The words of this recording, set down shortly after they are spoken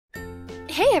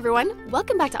Hey everyone,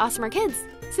 welcome back to AWESMR Kids.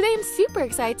 Today I'm super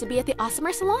excited to be at the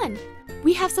AWESMR Salon.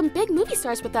 We have some big movie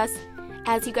stars with us.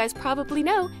 As you guys probably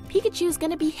know, Pikachu is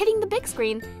going to be hitting the big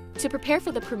screen. To prepare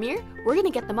for the premiere, we're going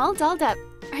to get them all dolled up.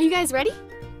 Are you guys ready?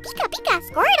 Pika Pika,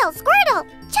 Squirtle, Squirtle,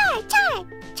 Char, Char,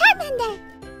 Charmander.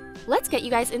 Let's get you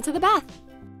guys into the bath.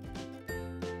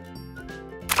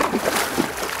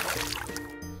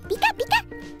 Pika Pika,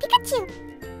 Pikachu.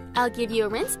 I'll give you a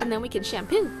rinse and then we can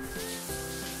shampoo.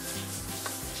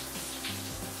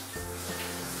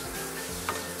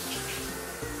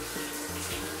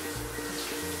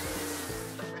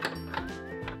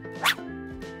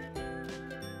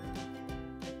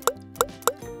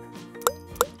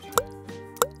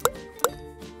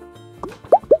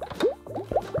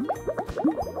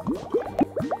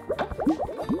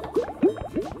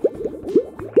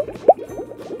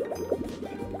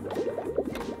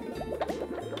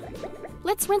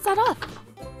 Let's rinse that off.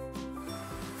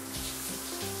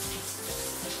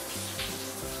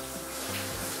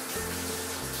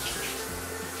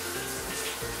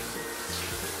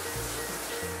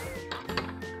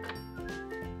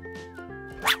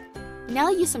 Now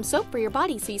use some soap for your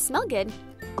body so you smell good.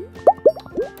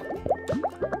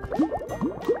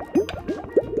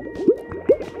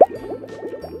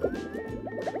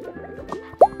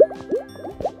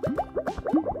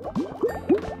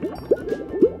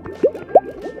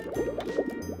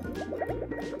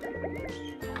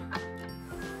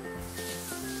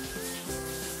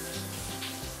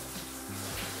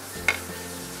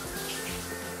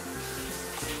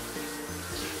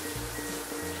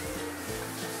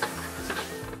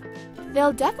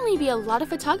 There'll definitely be a lot of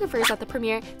photographers at the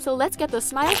premiere, so let's get those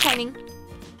smiles shining.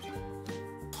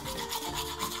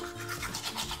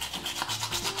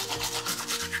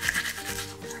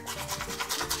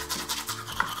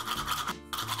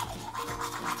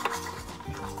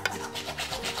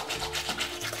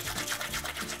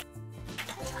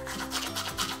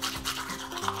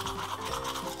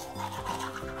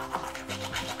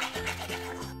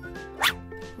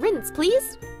 Rinse,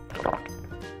 please.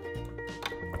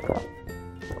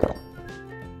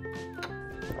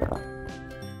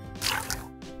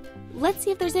 Let's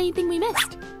see if there's anything we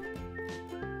missed.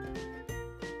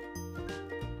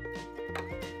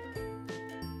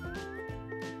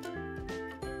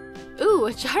 Ooh,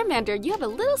 Charmander, you have a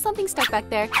little something stuck back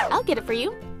there. I'll get it for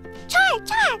you. Char,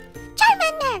 Char,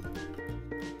 Charmander.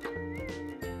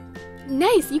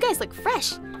 Nice, you guys look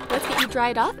fresh. Let's get you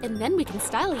dried off and then we can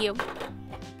style you.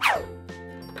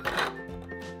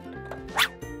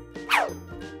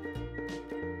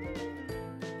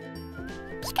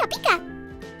 Pika Pika,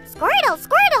 Squirtle,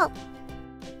 Squirtle,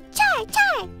 Char,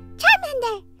 Char,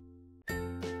 Charmander.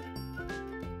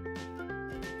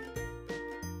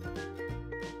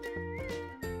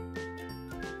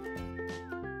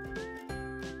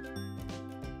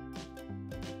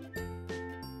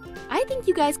 I think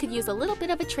you guys could use a little bit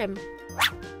of a trim.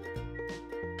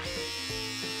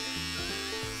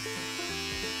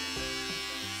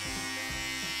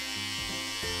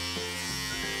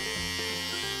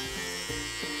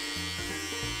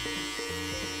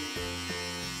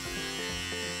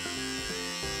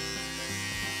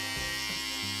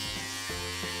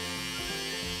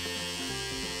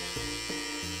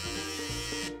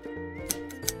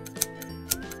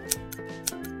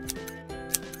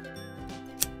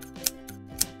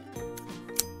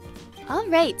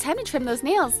 Alright, time to trim those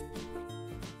nails.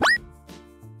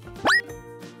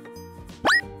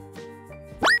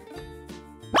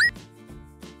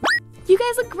 You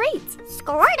guys look great!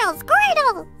 Squirtle,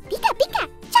 Squirtle, Pika Pika,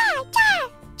 Char,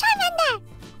 Char, Charmander.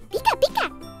 Pika Pika,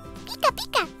 Pika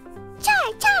Pika,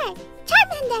 Char, Char,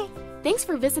 Charmander. Thanks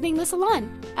for visiting the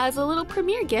salon. As a little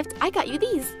premiere gift, I got you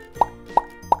these.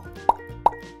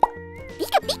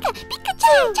 Pika Pika,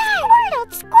 Pikachu, Char,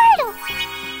 Squirtle, Squirtle.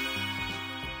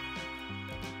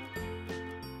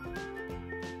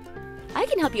 I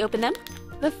can help you open them.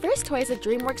 The first toy is a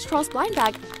DreamWorks Trolls blind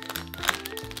bag.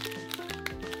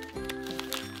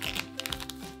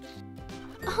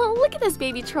 Oh, look at this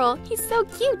baby troll. He's so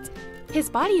cute. His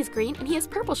body is green and he has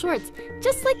purple shorts,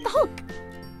 just like the Hulk.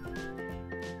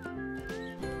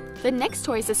 The next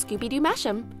toy is a Scooby-Doo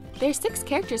mashup. There's 6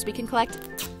 characters we can collect.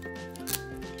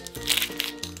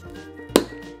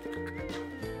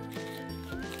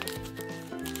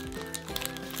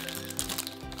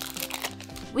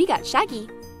 We got Shaggy.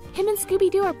 Him and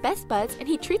Scooby-Doo are best buds and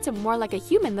he treats him more like a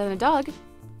human than a dog.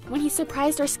 When he's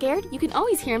surprised or scared, you can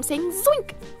always hear him saying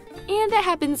zoink! And that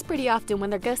happens pretty often when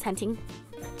they're ghost hunting.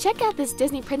 Check out this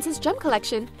Disney Princess Gem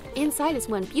collection. Inside is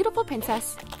one beautiful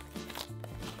princess.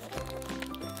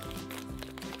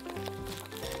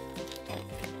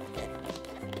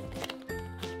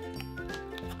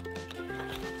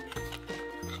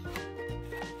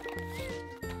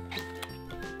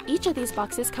 Each of these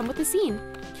boxes come with a scene.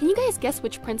 Can you guys guess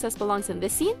which princess belongs in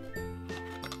this scene?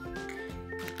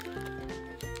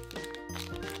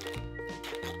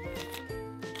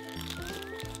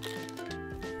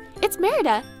 It's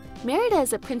Merida! Merida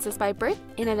is a princess by birth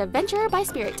and an adventurer by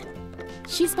spirit.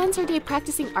 She spends her day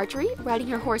practicing archery, riding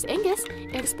her horse Angus,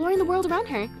 and exploring the world around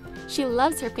her. She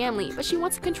loves her family, but she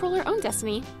wants to control her own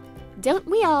destiny. Don't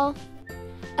we all?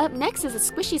 Up next is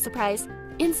a squishy surprise.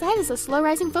 Inside is a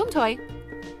slow-rising foam toy.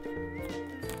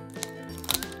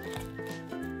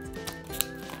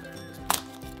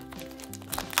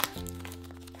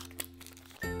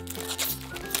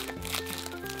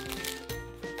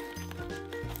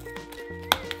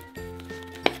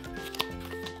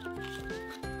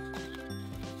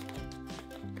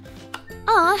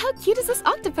 Aw, how cute is this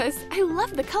octopus? I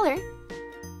love the color.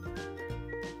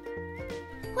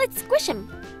 Let's squish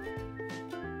him.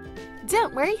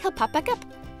 Don't worry, he'll pop back up.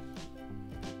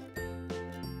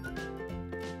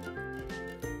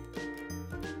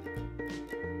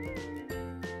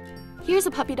 Here's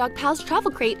a Puppy Dog Pals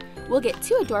travel crate. We'll get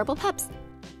 2 adorable pups.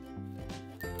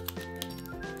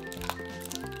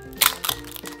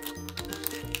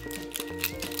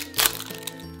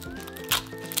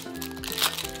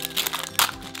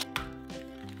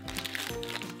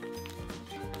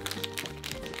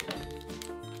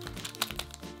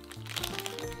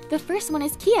 The first one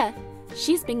is Kia.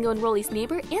 She's Bingo and Rolly's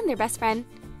neighbor and their best friend.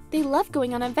 They love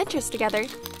going on adventures together.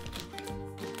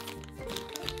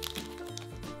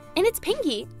 And it's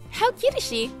Pinky. How cute is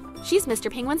she? She's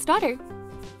Mr. Penguin's daughter.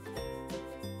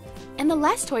 And the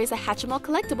last toy is a Hatchimal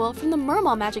collectible from the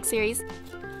Mermaid Magic series.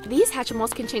 These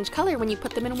Hatchimals can change color when you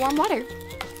put them in warm water.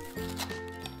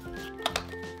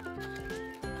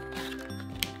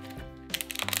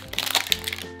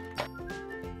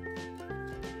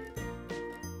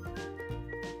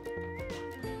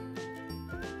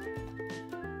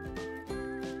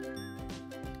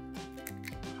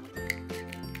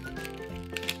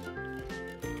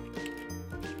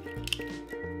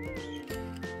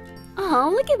 Oh,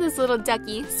 look at this little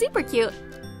ducky. Super cute.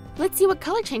 Let's see what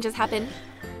color changes happen.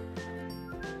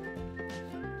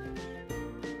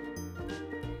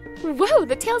 Whoa,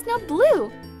 the tail's now blue.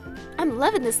 I'm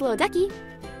loving this little ducky.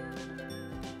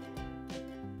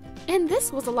 And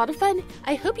this was a lot of fun.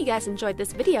 I hope you guys enjoyed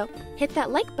this video. Hit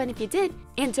that like button if you did,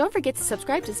 and don't forget to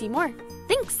subscribe to see more.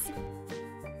 Thanks!